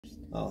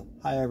Oh,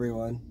 hi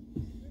everyone.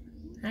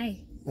 Hi.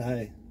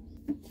 Hi.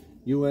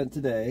 You went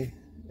today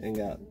and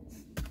got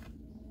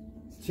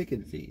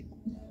chicken feed.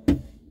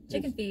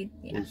 Chicken feed,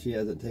 yeah. And she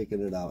hasn't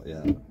taken it out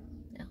yet.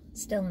 No,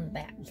 still in the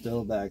back.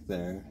 Still back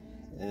there.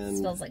 And it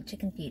smells like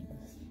chicken feed.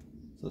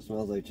 So it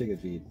smells like chicken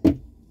feed.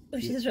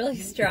 Which is really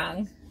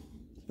strong.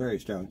 Very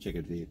strong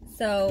chicken feed.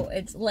 So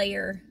it's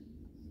layer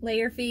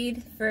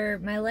feed for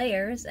my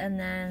layers, and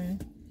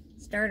then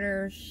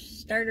starter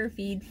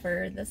feed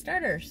for the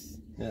starters.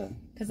 Yeah.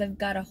 Because I've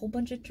got a whole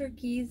bunch of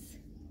turkeys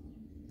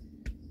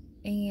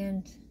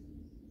and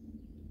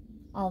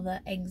all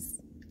the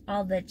eggs,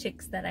 all the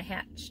chicks that I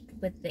hatched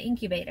with the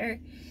incubator.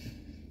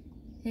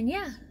 And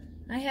yeah,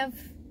 I have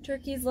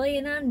turkeys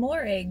laying on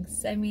more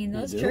eggs. I mean,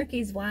 those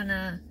turkeys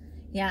wanna,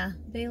 yeah,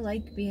 they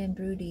like being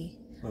broody.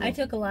 Oh. I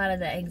took a lot of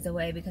the eggs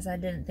away because I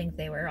didn't think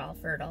they were all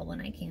fertile when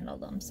I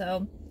candled them.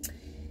 So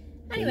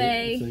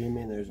anyway. So you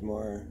mean there's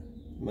more,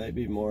 might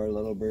be more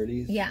little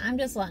birdies? Yeah, I'm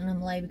just letting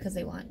them lay because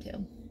they want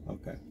to.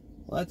 Okay.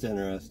 Well, that's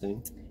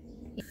interesting.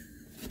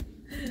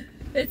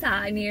 It's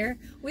hot in here.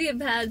 We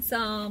have had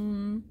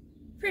some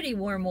pretty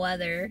warm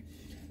weather.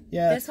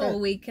 Yeah. This whole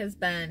week has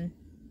been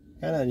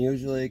kind of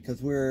unusually,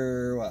 because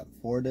we're, what,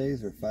 4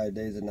 days or 5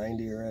 days of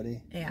 90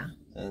 already? Yeah.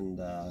 And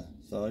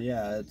so,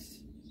 yeah, it's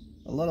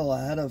a little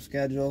ahead of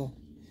schedule.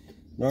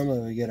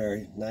 Normally we get our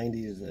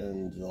 90s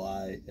in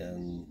July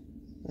and,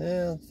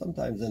 yeah,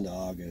 sometimes into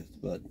August,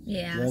 but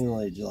yeah,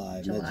 generally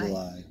mid-July.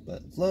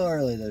 But it's a little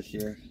early this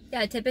year.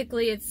 Yeah,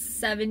 typically it's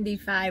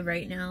 75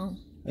 right now.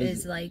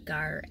 Is like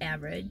our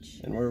average.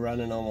 And we're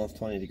running almost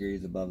 20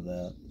 degrees above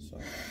that.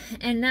 So.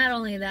 And not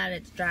only that,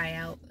 it's dry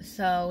out.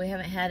 So we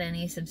haven't had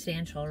any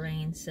substantial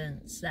rain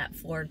since that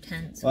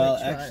 4/10. Well,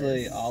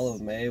 actually, all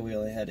of May we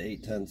only had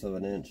 8/10 of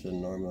an inch, and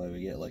normally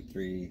we get like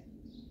 3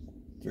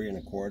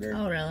 1/4.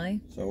 Oh, really?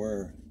 So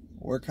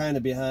we're kind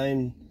of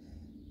behind,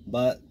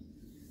 but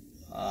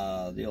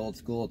the old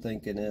school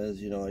thinking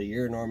is, you know, a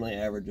year normally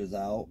averages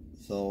out.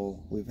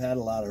 So we've had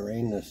a lot of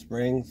rain this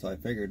spring, so I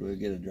figured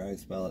we'd get a dry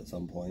spell at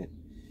some point.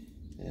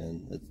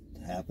 And it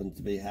happens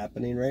to be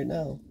happening right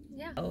now.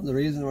 Yeah. The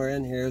reason we're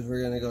in here is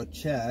we're going to go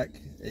check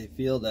a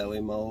field that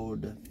we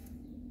mowed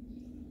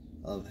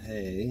of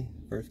hay,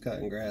 first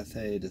cutting grass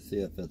hay, to see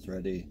if it's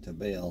ready to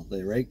bale.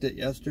 They raked it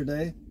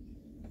yesterday,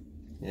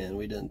 and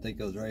we didn't think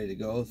it was ready to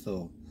go,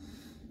 so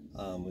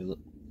we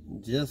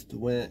just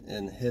went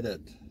and hit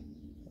it.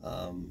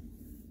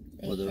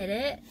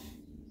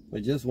 We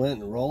just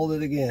went and rolled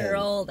it again.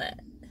 Rolled it.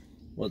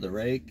 With a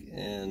rake,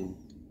 and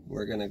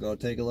we're going to go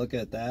take a look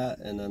at that,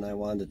 and then I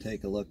wanted to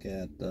take a look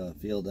at the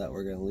field that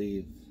we're going to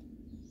leave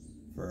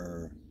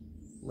for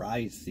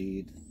rye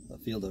seed, a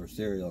field of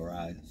cereal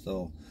rye.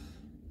 So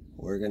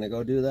we're going to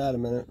go do that in a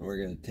minute. We're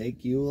going to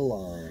take you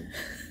along.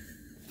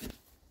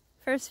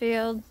 First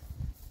field.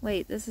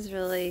 Wait, this is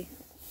really,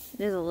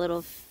 there's a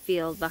little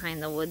field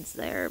behind the woods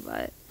there,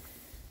 but.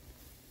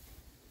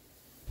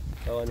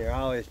 So when you're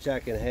always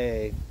checking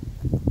hay,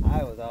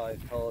 I was always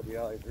told you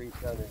always reach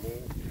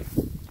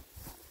underneath.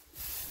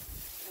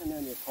 And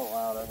then you pull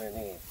out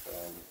underneath.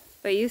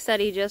 But you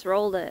said he just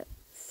rolled it,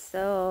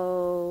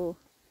 so...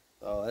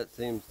 So it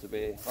seems to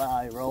be... Well,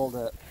 I rolled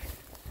it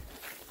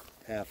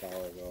half hour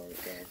ago or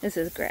so. This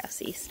is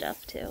grassy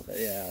stuff, too. But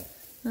yeah.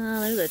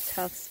 Oh, there's a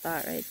tough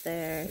spot right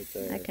there. Right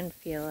there. I can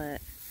feel it.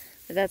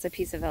 But that's a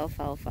piece of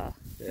alfalfa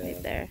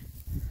right there.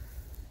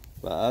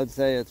 But I'd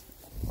say it's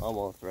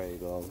almost ready to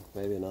go.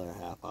 Maybe another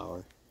half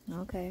hour.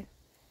 Okay.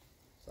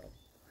 So.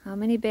 How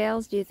many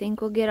bales do you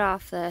think we'll get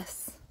off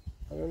this?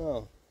 I don't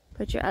know.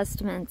 Put your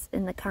estimates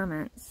in the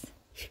comments.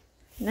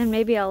 And then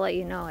maybe I'll let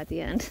you know at the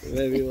end.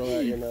 Maybe we'll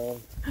let you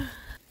know.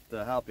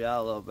 To help you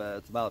out a little bit,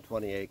 it's about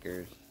 20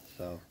 acres.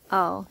 So.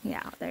 Oh,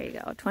 yeah, there you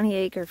go.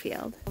 20-acre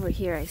field. Over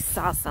here I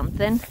saw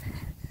something.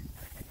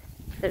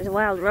 There's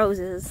wild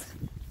roses.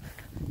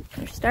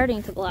 They're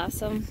starting to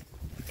blossom.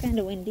 Kind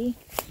of windy.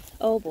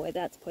 Oh boy,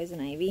 that's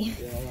poison ivy.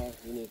 Yeah,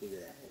 you need to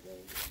get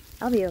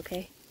out. I'll be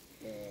okay.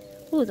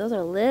 Ooh, those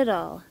are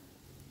little.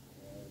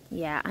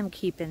 Yeah, I'm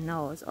keeping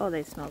those. Oh,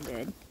 they smell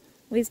good.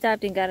 We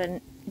stopped and got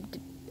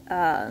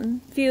a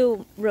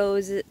few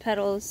rose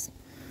petals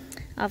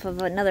off of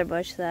another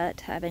bush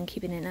that I've been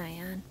keeping an eye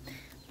on.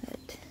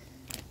 But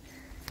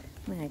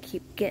I'm going to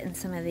keep getting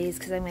some of these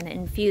because I'm going to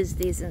infuse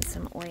these in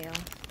some oil.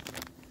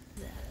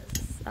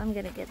 I'm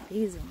going to get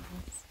these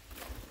ones.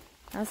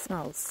 That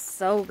smells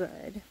so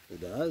good.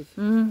 It does?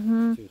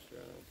 Mm-hmm. Too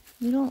strong.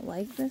 You don't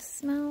like this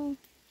smell?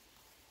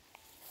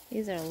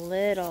 These are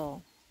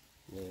little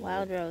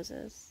wild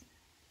roses.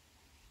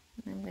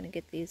 I'm going to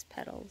get these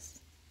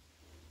petals.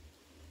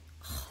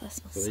 Oh, that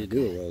smells so good. What do you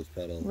do with rose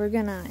petals? We're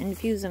going to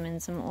infuse them in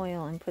some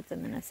oil and put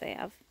them in a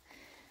salve.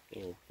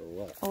 Oh, for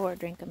what? Or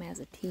drink them as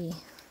a tea.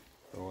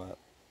 For what?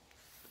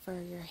 For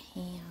your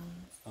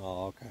hands.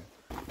 Oh, okay.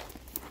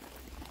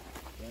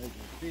 As you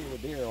see the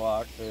deer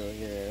walk through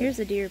here. Here's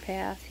a deer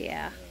path,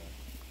 yeah.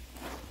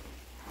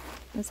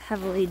 It's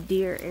heavily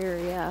deer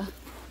area.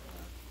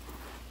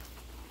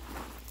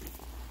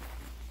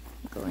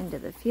 Go into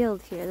the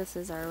field here. This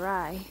is our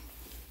rye.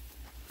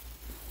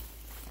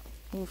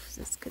 Oof,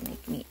 this could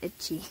make me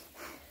itchy.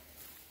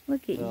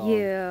 Look at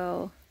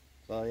you.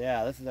 So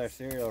yeah, this is our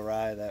cereal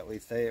rye that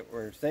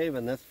we're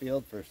saving this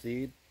field for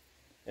seed.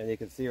 And you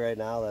can see right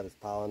now that it's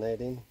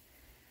pollinating.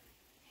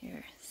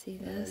 Here, see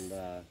this?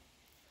 And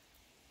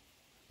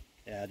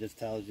yeah, it just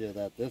tells you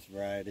that this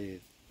variety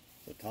is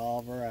a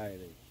tall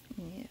variety.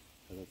 Yeah.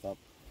 Because it's up.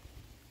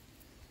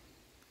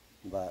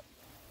 But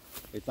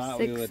we thought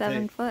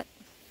 6-7 foot.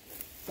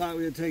 Thought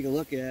we would take a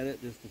look at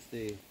it just to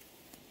see.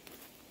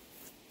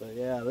 But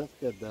yeah, this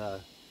could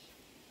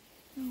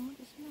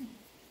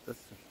this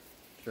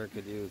sure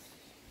could use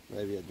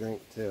maybe a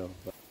drink too.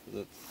 But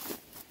it's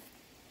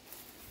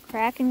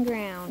cracking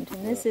ground,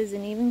 and this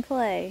isn't even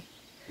clay.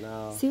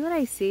 no. See what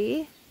I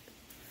see?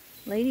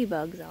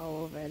 Ladybugs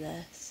all over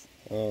this.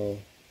 Oh.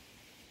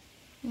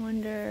 I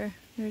wonder,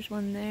 there's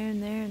one there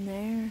and there and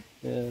there.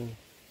 Yeah.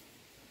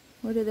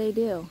 What do they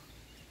do?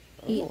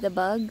 Eat the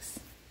bugs?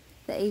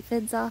 The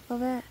aphids off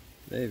of it?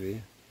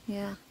 Maybe.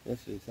 Yeah.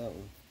 This is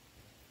something.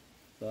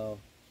 So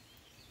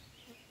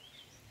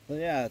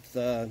yeah, it's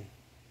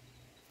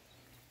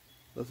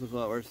this is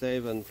what we're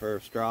saving for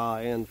straw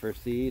and for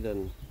seed,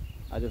 and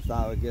I just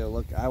thought we'd get a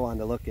look. I wanted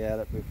to look at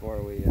it before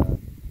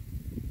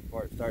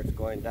before it starts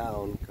going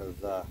down,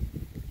 because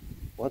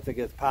once it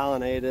gets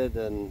pollinated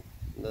and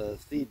the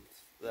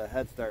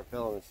heads start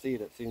filling with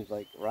seed, it seems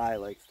like rye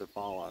likes to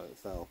fall on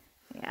itself.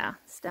 Yeah,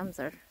 stems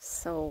are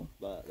so...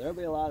 But there'll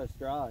be a lot of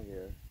straw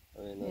here.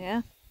 I mean,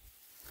 yeah,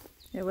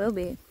 there will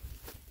be.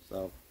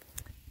 So.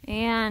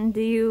 And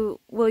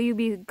will you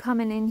be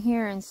coming in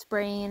here and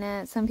spraying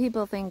it? Some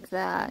people think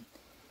that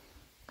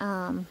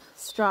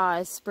straw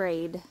is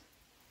sprayed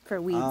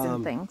for weeds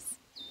and things.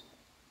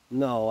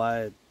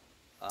 No,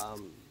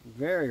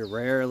 very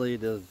rarely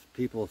does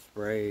people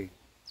spray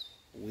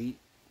wheat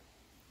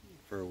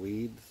for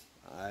weeds.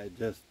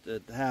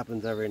 It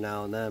happens every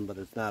now and then, but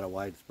it's not a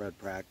widespread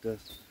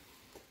practice.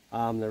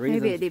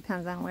 Maybe it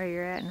depends on where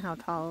you're at and how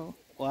tall.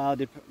 Well,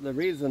 the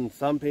reason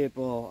some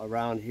people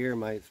around here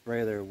might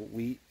spray their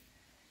wheat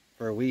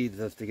for weeds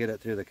is to get it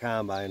through the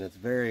combine. It's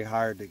very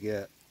hard to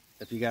get.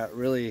 If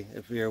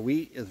your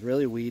wheat is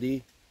really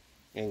weedy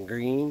and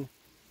green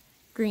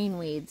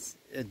weeds,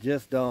 it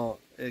just don't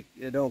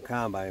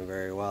combine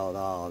very well at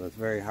all, and it's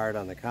very hard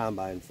on the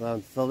combine.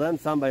 So then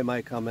somebody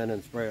might come in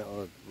and spray it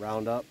with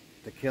Roundup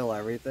to kill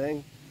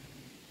everything,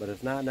 but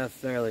it's not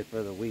necessarily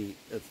for the wheat.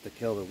 It's to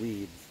kill the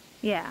weeds.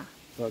 Yeah.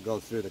 So it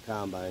goes through the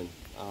combine.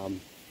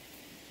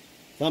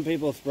 Some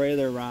people spray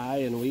their rye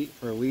and wheat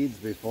for weeds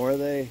before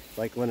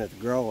like when it's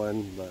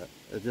growing, but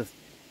it just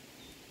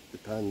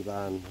depends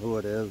on who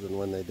it is and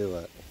when they do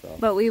it. So.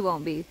 But we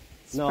won't be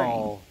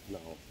spraying.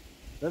 No.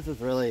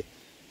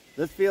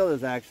 This field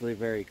is actually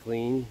very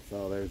clean,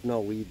 so there's no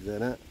weeds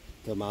in it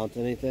to mount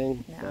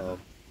anything. No.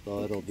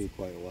 So it'll do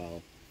quite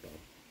well. So.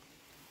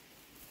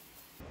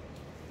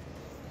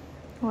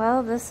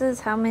 Well, this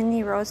is how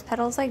many rose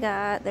petals I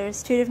got.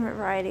 There's two different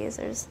varieties.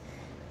 There's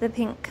the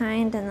pink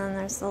kind, and then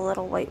there's the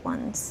little white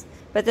ones.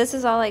 But this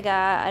is all I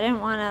got. I didn't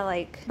want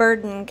to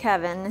burden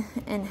Kevin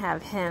and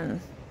have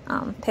him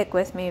pick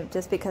with me,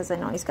 just because I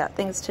know he's got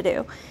things to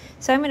do.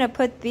 So I'm going to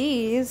put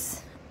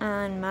these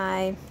on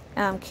my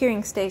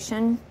curing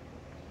station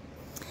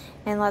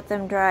and let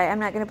them dry. I'm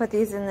not going to put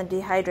these in the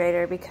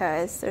dehydrator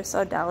because they're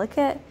so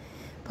delicate.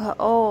 But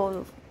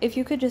oh, if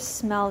you could just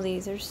smell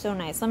these, they're so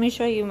nice. Let me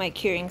show you my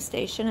curing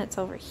station. It's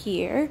over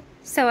here.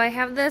 So I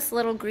have this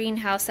little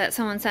greenhouse that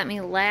someone sent me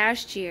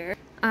last year,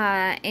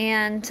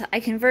 and I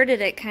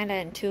converted it kind of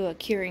into a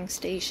curing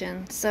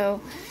station.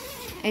 So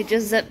it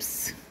just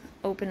zips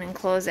open and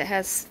close. It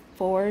has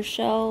 4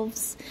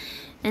 shelves,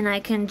 and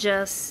I can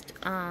just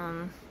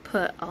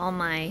put all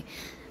my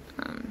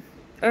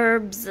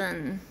herbs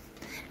and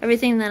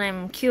everything that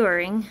I'm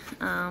curing,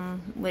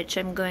 which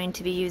I'm going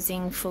to be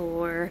using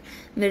for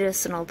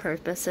medicinal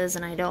purposes,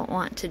 and I don't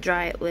want to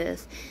dry it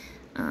with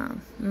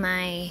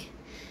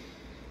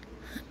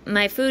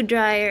my food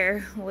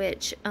dryer,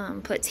 which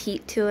puts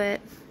heat to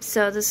it.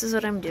 So this is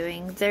what I'm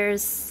doing.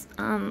 There's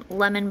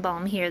lemon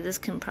balm here. This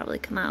can probably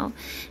come out.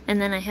 And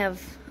then I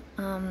have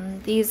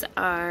these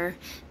are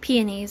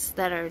peonies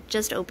that are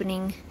just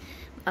opening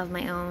of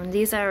my own.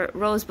 These are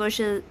rose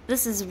bushes.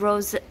 This is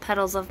rose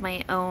petals of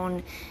my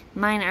own.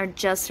 Mine are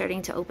just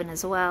starting to open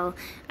as well.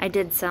 I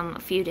did some a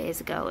few days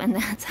ago, and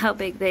that's how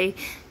big they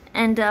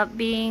end up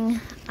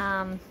being.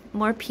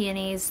 More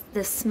peonies.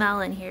 The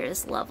smell in here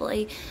is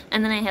lovely.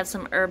 And then I have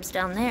some herbs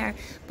down there.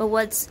 But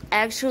what's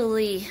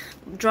actually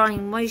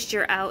drawing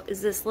moisture out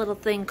is this little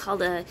thing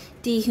called a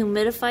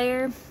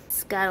dehumidifier.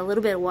 It's got a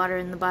little bit of water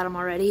in the bottom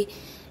already.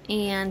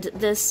 And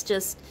this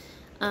just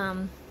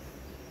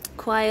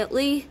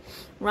quietly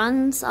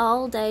runs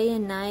all day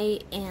and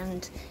night,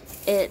 and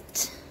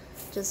it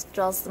just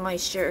draws the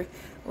moisture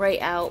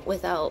right out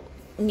without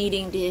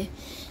needing to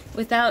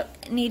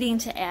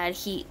add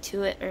heat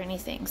to it or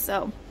anything.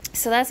 So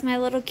that's my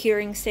little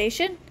curing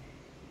station,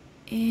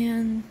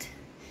 and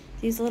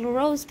these little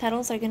rose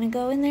petals are gonna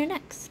go in there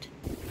next.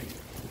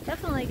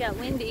 Definitely got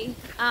windy.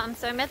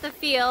 So I'm at the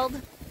field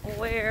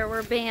where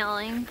we're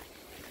baling.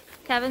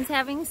 Kevin's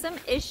having some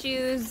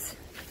issues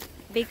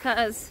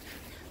because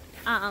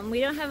we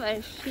don't have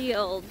a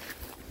shield.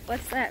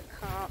 What's that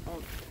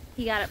called?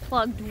 He got it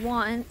plugged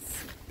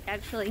once.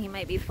 Actually, he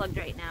might be plugged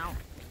right now.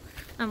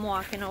 I'm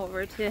walking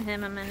over to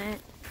him a minute.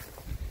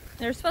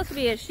 There's supposed to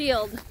be a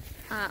shield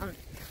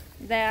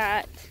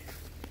that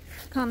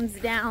comes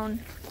down.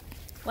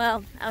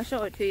 Well, I'll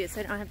show it to you so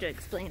I don't have to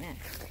explain it.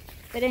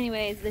 But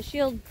anyways, the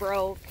shield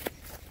broke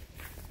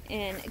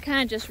and it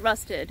kind of just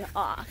rusted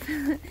off.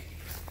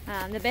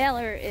 The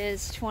baler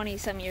is 20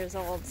 some years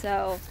old,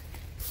 so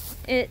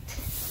it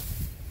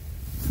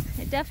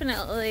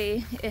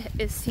definitely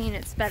is seen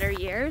its better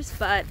years,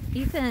 but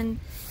Ethan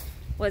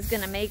was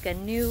gonna make a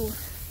new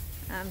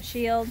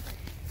shield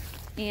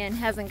and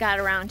hasn't got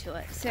around to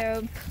it.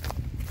 So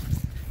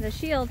the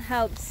shield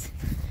helps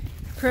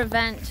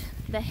prevent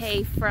the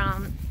hay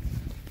from,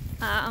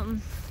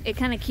 it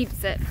kind of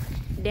keeps it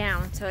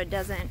down so it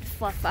doesn't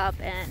fluff up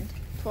and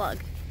plug.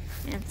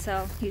 And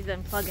so he's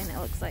been plugging, it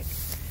looks like.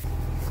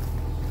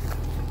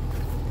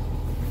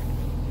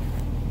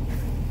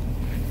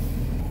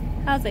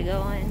 How's it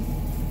going?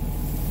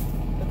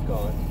 It's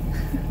going.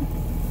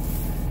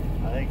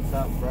 I think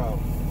something broke.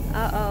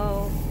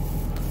 Uh-oh.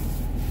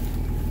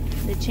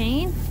 The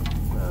chain?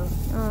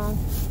 Oh.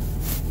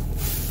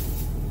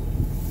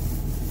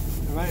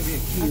 There might be a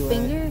key. A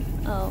finger?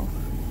 Oh.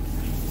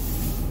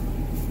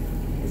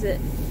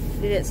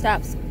 Did it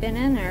stop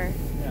spinning or?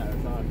 Yeah,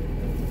 it's on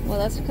it. Well,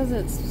 that's because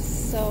it's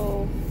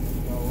so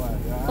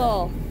full.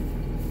 Oh.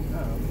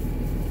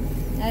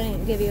 I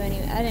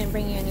didn't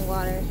bring you any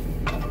water.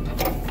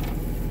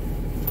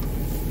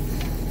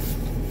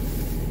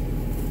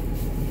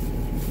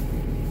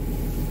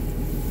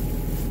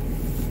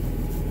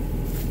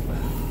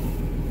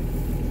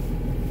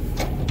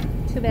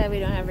 Too bad we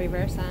don't have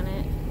reverse on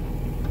it.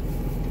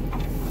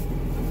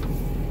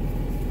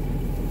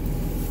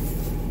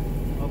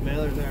 Well,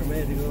 balers aren't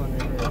made to go in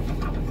reverse.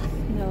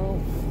 No.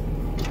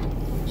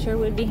 Sure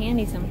would be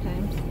handy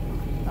sometimes.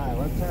 Alright,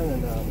 let's turn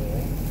it down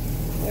there.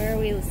 Where are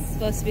we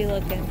supposed to be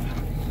looking?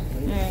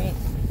 Alright.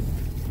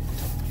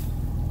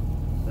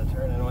 So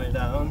turn it way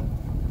down.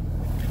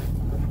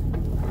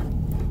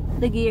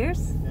 The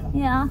gears? Yeah.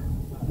 Yeah.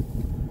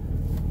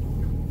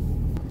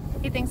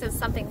 He thinks it's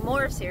something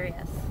more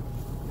serious.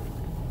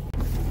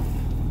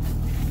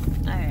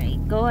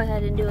 Alright, go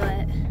ahead and do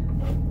it.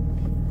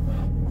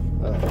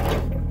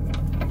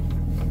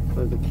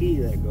 There's a key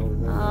that goes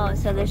in. Oh,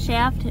 so the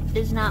shaft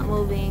is not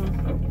moving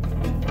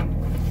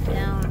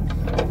down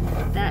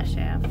that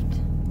shaft.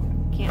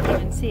 Can't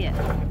even see it.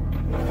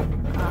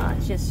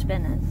 It's just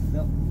spinning.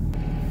 Yep.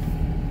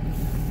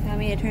 Want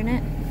me to turn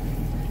it?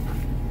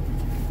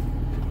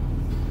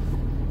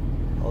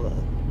 Hold on.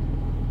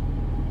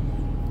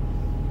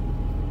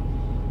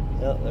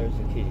 Yep, there's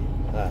the key.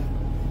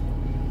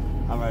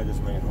 I'll ride this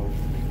man home.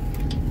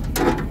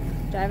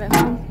 Drive it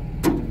home?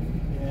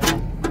 Yeah.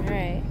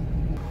 Alright.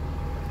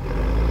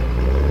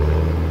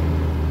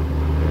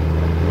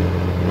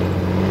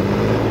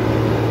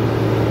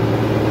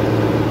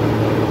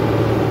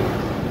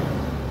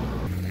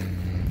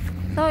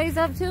 So he's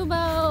up to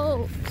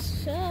about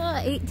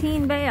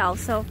 18 bales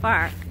so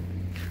far.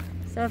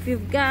 So if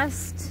you've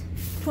guessed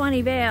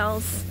 20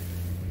 bales,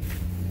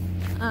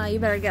 you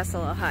better guess a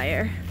little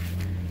higher.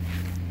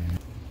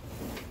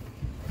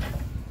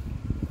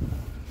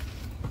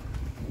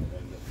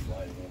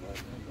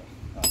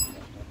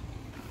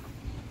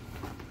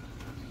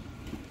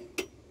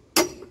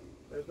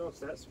 There's no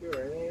set screw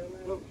or anything on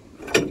there? Nope.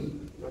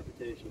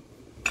 Reputation.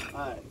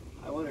 Alright,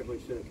 I wonder if we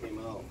should have came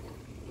out.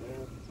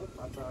 Yeah,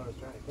 that's what I was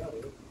trying to tell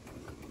you.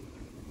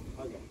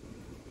 Okay.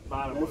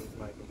 Bottom one's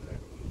my concern.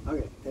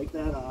 Okay, take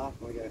that off.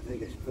 I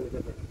think I should put a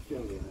different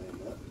shim behind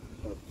that.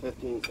 So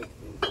 15, 16.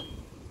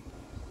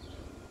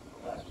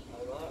 Alright,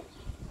 I'm up.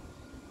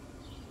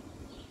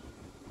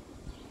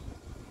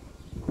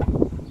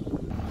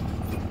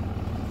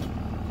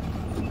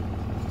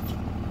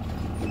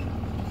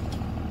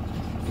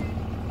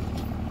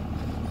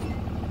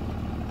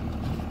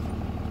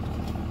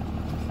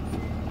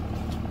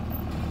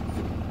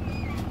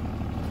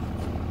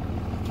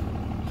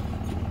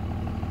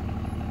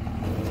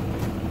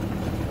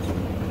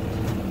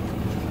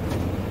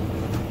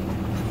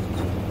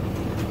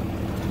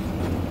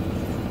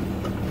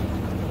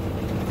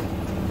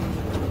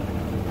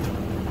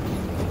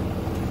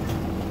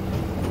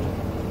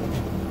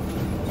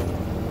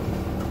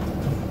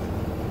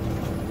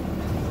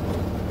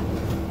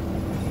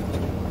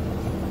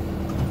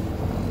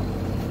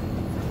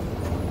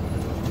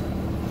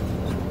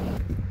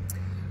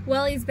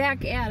 Well, he's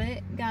back at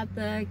it. Got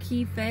the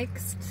key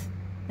fixed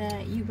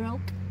that you broke.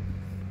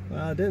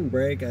 Well, it didn't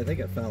break. I think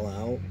it fell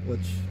out,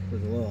 which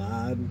was a little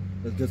odd.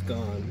 It was just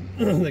gone.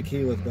 The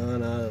key was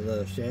gone out of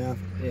the shaft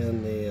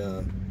and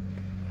the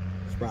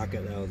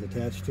sprocket that was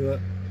attached to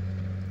it.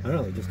 I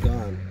don't know, just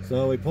gone.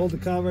 So we pulled the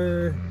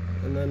cover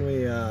and then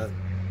we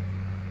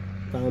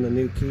found a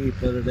new key,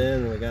 put it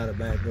in, and we got it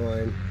back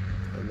going.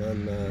 And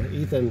then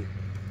Ethan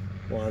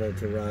wanted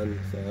to run,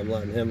 so I'm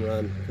letting him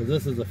run. Because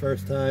this is the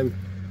first time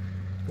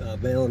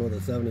baling with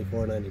a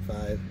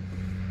 7495.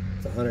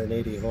 It's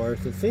 180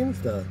 horse. It seems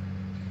to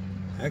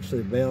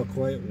actually bale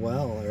quite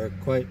well, or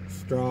quite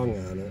strong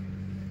on it,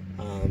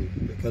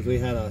 because we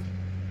had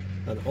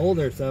an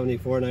older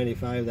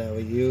 7495 that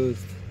we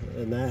used,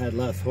 and that had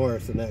less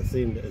horse, and it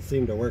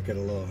seemed to work it a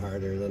little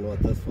harder than what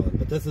this one.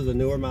 But this is a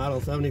newer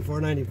model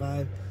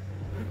 7495,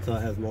 so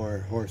it has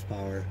more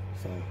horsepower.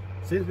 So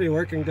seems to be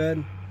working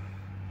good,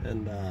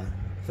 and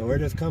so we're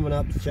just coming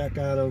up to check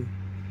on him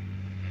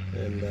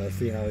and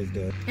see how he's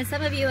doing. And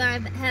some of you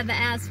have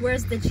asked,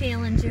 where's the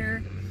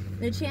Challenger?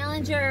 The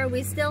Challenger,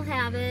 we still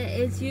have it.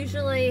 It's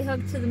usually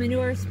hooked to the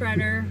manure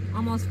spreader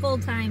almost full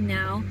time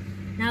now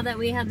that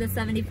we have the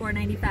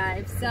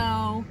 7495.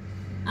 So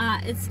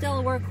it's still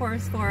a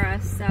workhorse for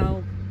us,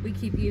 so we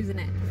keep using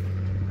it.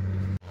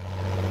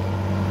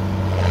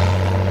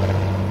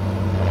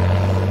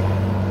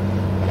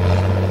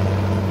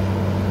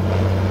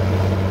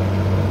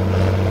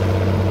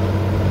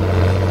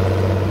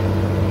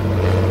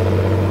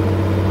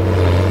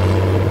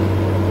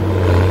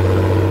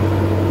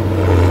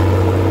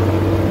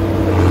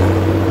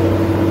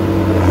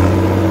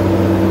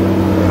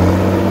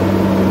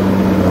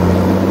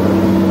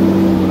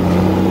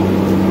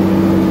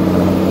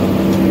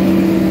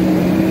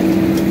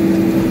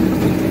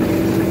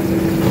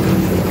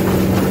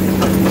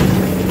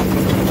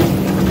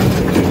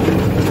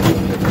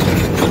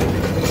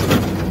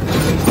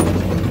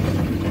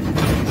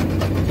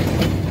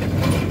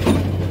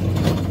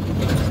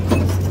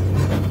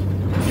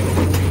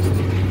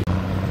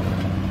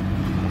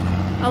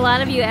 A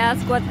lot of you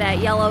ask what that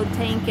yellow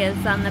tank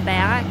is on the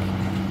back.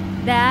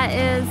 That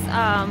is,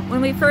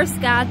 when we first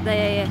got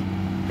the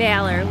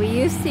baler, we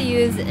used to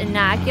use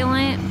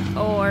inoculant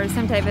or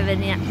some type of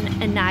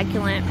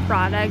inoculant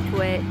product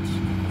which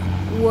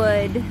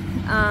would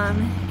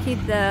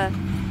keep the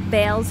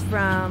bales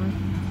from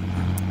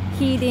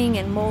heating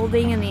and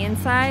molding in the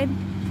inside.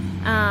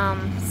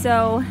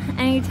 So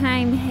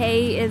anytime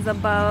hay is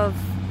above,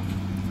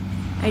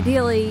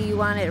 ideally you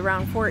want it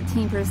around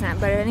 14%,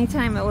 but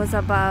anytime it was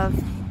above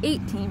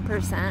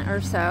 18%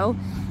 or so,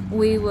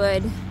 we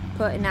would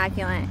put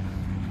inoculant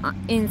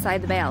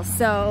inside the bales.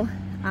 So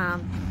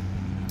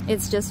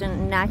it's just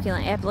an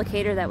inoculant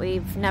applicator that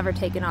we've never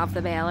taken off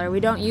the baler. We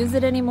don't use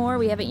it anymore.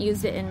 We haven't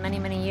used it in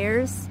many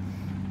years.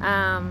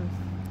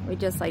 We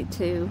just like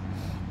to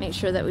make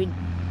sure that we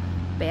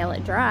bale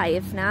it dry.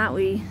 If not,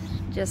 we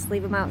just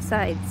leave them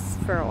outside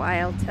for a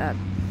while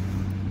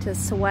to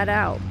sweat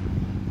out.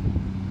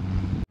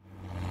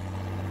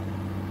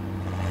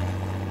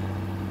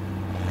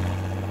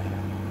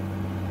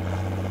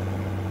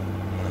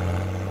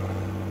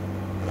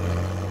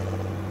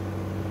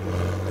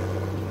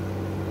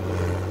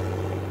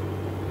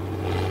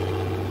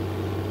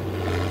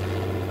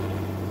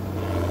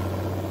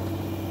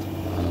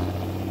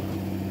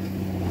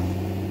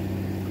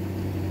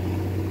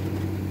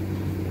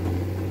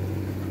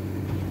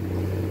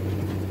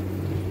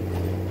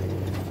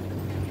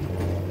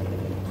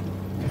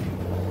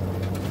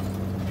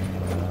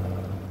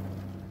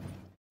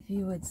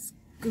 You would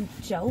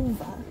scooch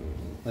over.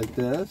 Like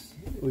this?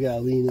 We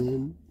gotta lean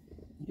in.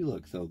 You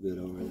look so good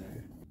over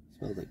there.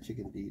 Smells like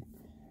chicken feet.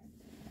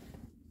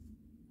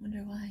 Wonder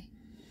why.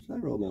 Should I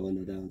roll my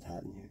window down? It's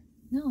hot in here.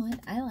 No,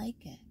 I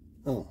like it.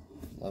 Oh,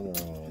 I'm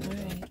gonna roll my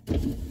window down.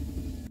 Alright.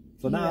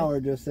 So now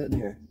we're just sitting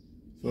here.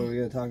 So what are we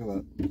gonna talk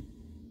about? The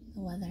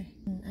weather.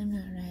 I'm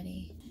not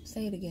ready.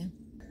 Say it again.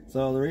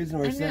 So the reason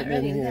we're sitting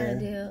in here. I'm not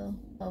ready. We gotta do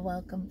a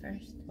welcome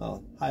first.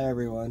 Oh, hi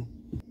everyone.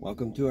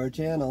 Welcome to our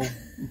channel.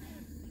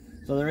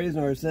 So the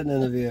reason we're sitting in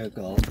the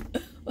vehicle,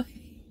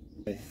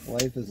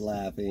 wife is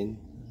laughing.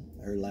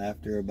 Her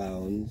laughter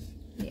abounds.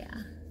 Yeah.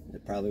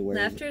 It probably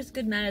Laughter is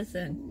good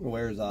medicine.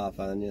 wears off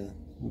on you,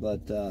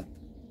 but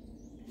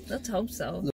let's hope so.